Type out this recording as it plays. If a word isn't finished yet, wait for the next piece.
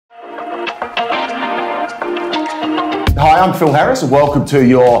Hi, I'm Phil Harris and welcome to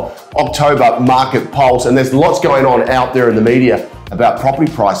your October Market Pulse. And there's lots going on out there in the media about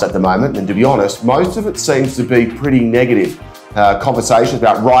property price at the moment. And to be honest, most of it seems to be pretty negative. Conversations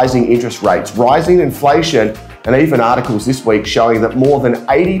about rising interest rates, rising inflation, and even articles this week showing that more than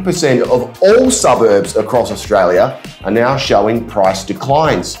 80% of all suburbs across Australia are now showing price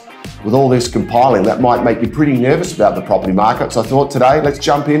declines. With all this compiling, that might make you pretty nervous about the property market. So I thought today, let's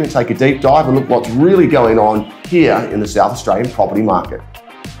jump in and take a deep dive and look what's really going on here in the South Australian property market.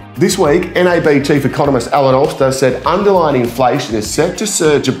 This week, NAB Chief Economist Alan Alster said underlying inflation is set to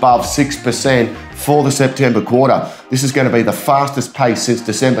surge above 6% for the September quarter. This is going to be the fastest pace since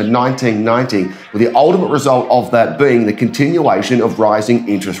December 1990, with the ultimate result of that being the continuation of rising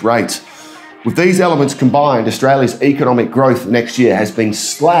interest rates. With these elements combined, Australia's economic growth next year has been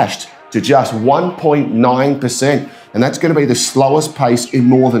slashed to just 1.9%, and that's going to be the slowest pace in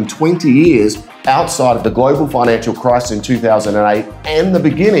more than 20 years outside of the global financial crisis in 2008 and the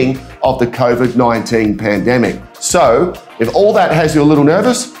beginning of the COVID-19 pandemic. So, if all that has you a little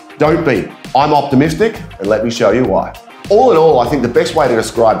nervous, don't be. I'm optimistic, and let me show you why. All in all, I think the best way to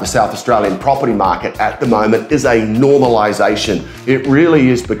describe the South Australian property market at the moment is a normalisation. It really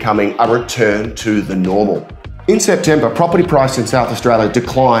is becoming a return to the normal. In September, property price in South Australia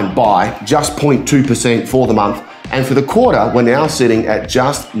declined by just 0.2% for the month, and for the quarter, we're now sitting at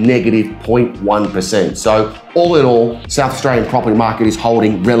just negative 0.1%. So all in all, South Australian property market is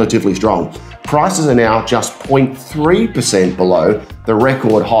holding relatively strong. Prices are now just 0.3% below the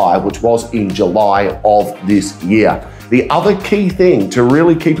record high, which was in July of this year. The other key thing to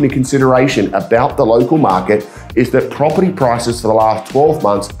really keep into consideration about the local market is that property prices for the last 12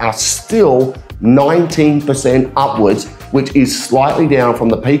 months are still 19% upwards, which is slightly down from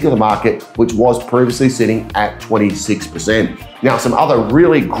the peak of the market, which was previously sitting at 26%. Now, some other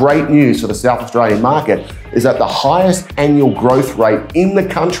really great news for the South Australian market is that the highest annual growth rate in the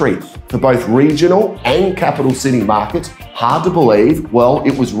country for both regional and capital city markets, hard to believe, well,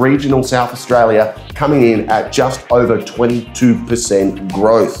 it was regional South Australia coming in at just over 22%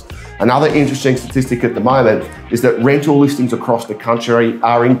 growth. Another interesting statistic at the moment is that rental listings across the country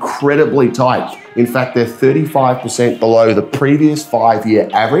are incredibly tight. In fact, they're 35% below the previous 5-year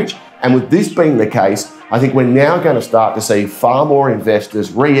average. And with this being the case, I think we're now going to start to see far more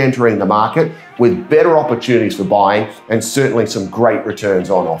investors re-entering the market with better opportunities for buying and certainly some great returns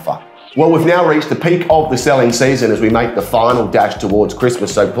on offer. Well, we've now reached the peak of the selling season as we make the final dash towards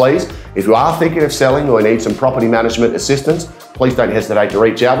Christmas. So please, if you are thinking of selling or need some property management assistance, please don't hesitate to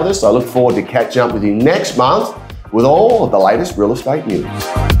reach out with us. I look forward to catching up with you next month with all of the latest real estate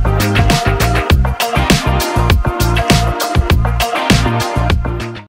news.